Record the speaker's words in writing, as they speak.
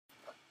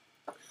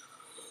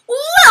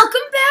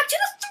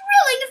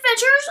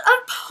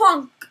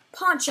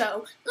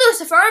Poncho,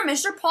 Lucifer, and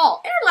Mr.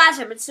 Paul. In our last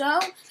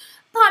episode,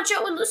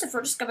 Poncho and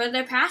Lucifer discovered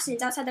their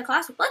passions outside the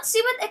classroom. Let's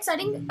see what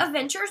exciting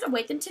adventures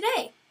await them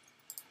today.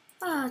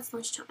 It's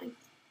lunchtime.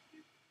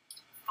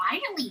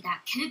 Finally,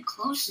 that kid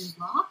closed his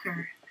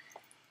locker.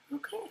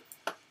 Okay.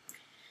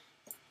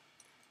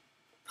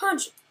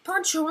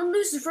 Poncho and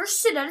Lucifer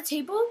sit at a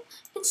table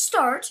and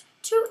start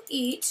to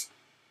eat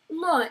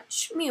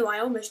lunch.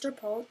 Meanwhile, Mr.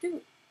 Paul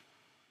do.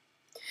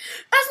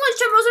 As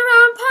lunchtime rolls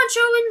around,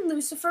 Poncho and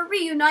Lucifer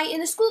reunite in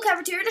the school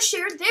cafeteria to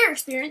share their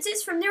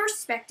experiences from their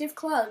respective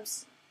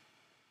clubs.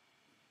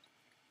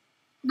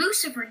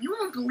 Lucifer, you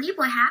won't believe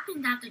what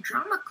happened at the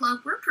drama club.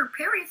 We're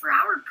preparing for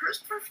our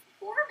first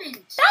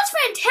performance. That's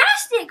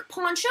fantastic,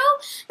 Poncho.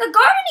 The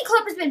gardening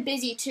club has been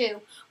busy,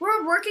 too.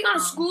 We're working on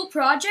a school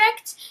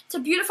project to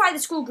beautify the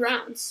school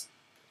grounds.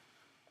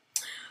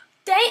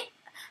 Well,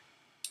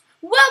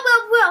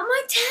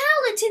 my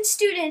talented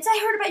students. I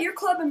heard about your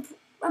club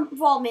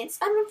involvements.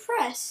 I'm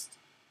impressed.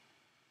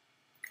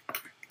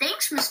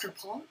 Thanks, Mr.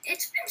 Paul.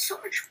 It's been so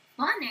much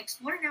fun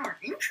exploring our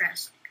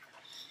interests.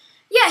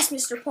 Yes,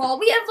 Mr. Paul,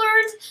 we have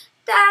learned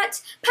that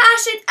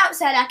passion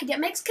outside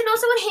academics can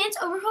also enhance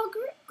overall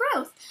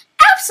growth.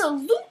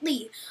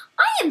 Absolutely!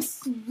 I am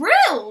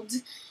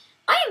thrilled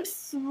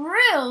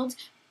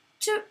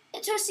to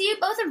see you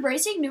both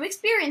embracing new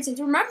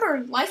experiences. Remember,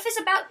 life is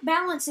about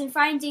balance and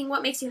finding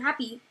what makes you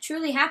happy,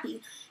 truly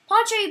happy.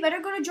 Poncho, you better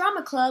go to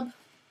drama club.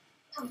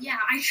 Oh yeah,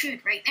 I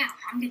should right now.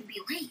 I'm gonna be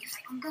late if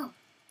I don't go.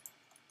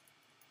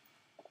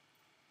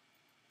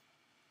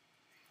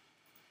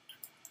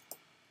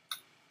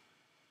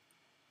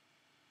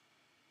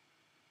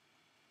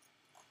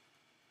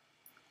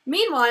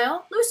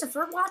 Meanwhile,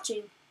 Lucifer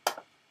watching.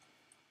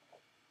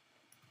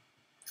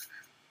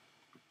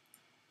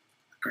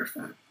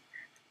 Perform.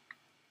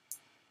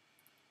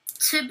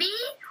 To be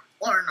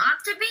or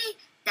not to be,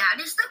 that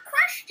is the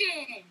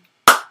question.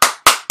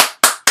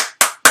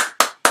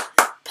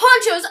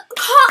 Poncho's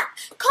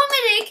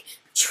comedic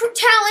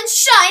talents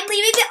shine,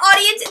 leaving the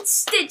audience in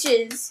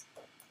stitches.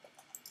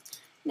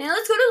 Now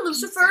let's go to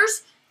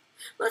Lucifer's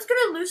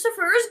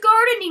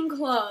gardening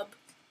club.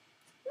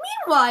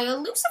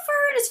 Meanwhile, Lucifer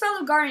and his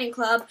fellow gardening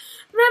club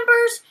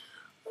members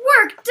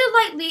work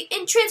delightfully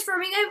in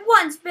transforming a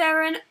once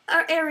barren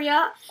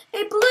area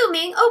a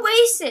blooming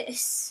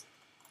oasis.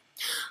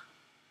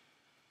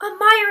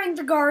 Admiring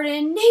the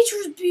garden,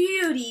 nature's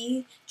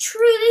beauty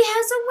truly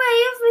has a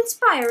way of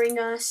inspiring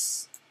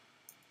us.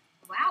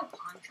 Wow,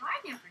 Poncho, I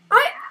never knew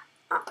that.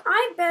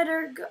 I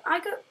better go.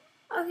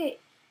 Okay.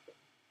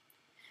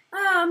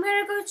 I'm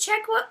gonna go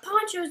check what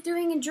Poncho's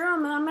doing in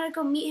drama. I'm gonna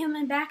go meet him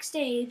in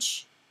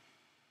backstage.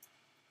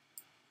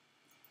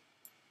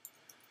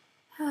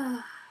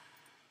 I'm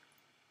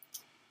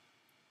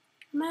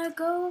gonna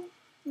go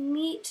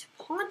meet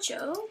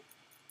Poncho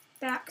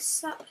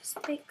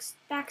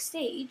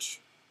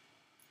backstage.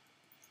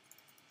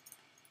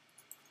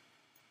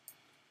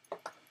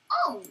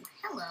 Oh,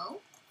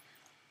 hello.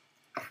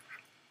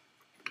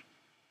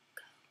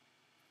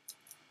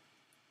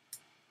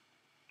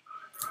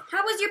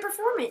 How was your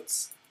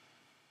performance?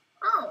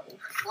 Oh,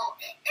 well,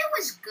 it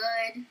was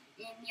good, and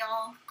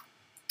y'all,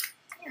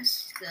 it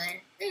was good.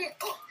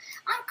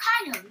 I'm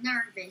kind of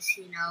nervous,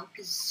 you know,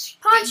 because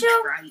Poncho,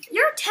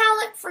 your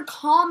talent for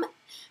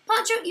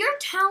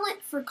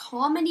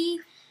comedy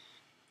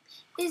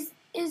is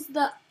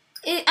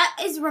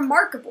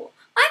remarkable.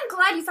 I'm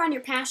glad you found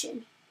your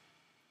passion.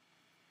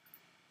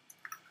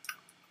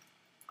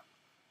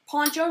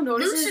 Poncho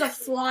notices a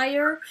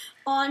flyer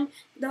on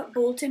the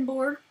bulletin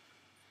board.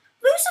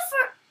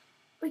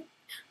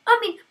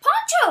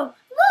 Poncho,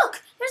 look,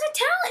 there's a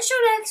talent show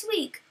next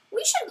week.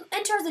 We should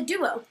enter as a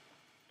duo.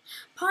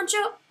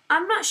 Poncho,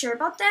 I'm not sure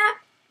about that.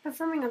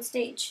 Performing on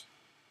stage.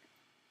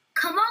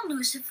 Come on,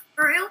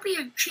 Lucifer. It'll be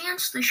a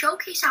chance to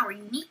showcase our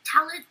unique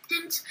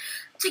talents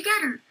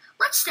together.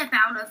 Let's step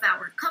out of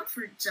our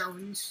comfort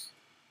zones.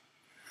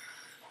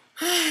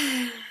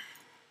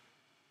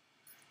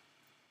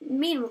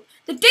 Meanwhile,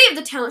 the day of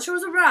the talent show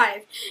has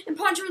arrived, and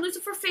Poncho and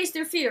Lucifer face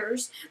their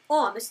fears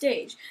on the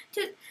stage.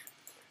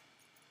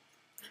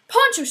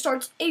 Poncho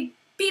starts a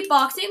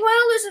beatboxing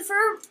while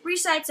Lucifer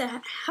recites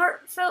a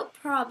heartfelt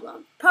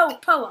poem.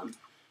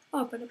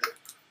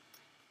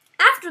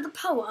 After the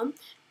poem,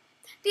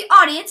 the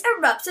audience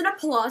erupts in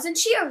applause and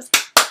cheers.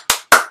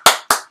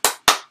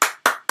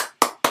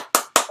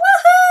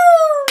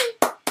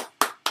 Woohoo!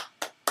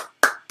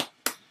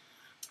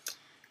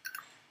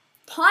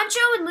 Poncho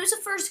and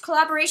Lucifer's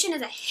collaboration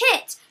is a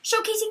hit,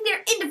 showcasing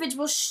their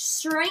individual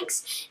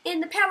strengths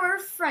and the power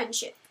of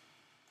friendship.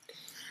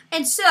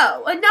 And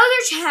so,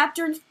 another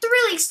chapter in the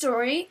thrilling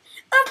story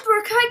of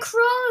Brook High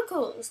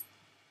Chronicles.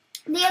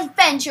 The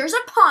adventures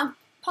of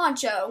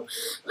Poncho,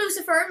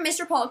 Lucifer, and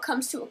Mr. Paul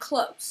comes to a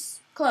close.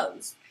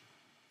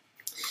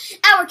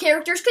 Our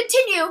characters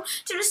continue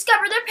to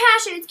discover their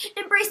passions,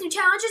 embrace new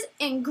challenges,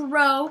 and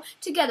grow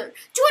together.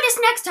 Join us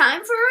next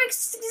time for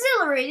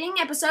exhilarating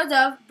episodes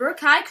of Brook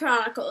High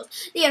Chronicles,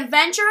 The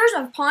Adventures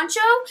of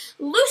Poncho,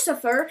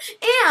 Lucifer,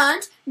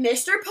 and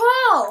Mr.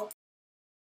 Paul.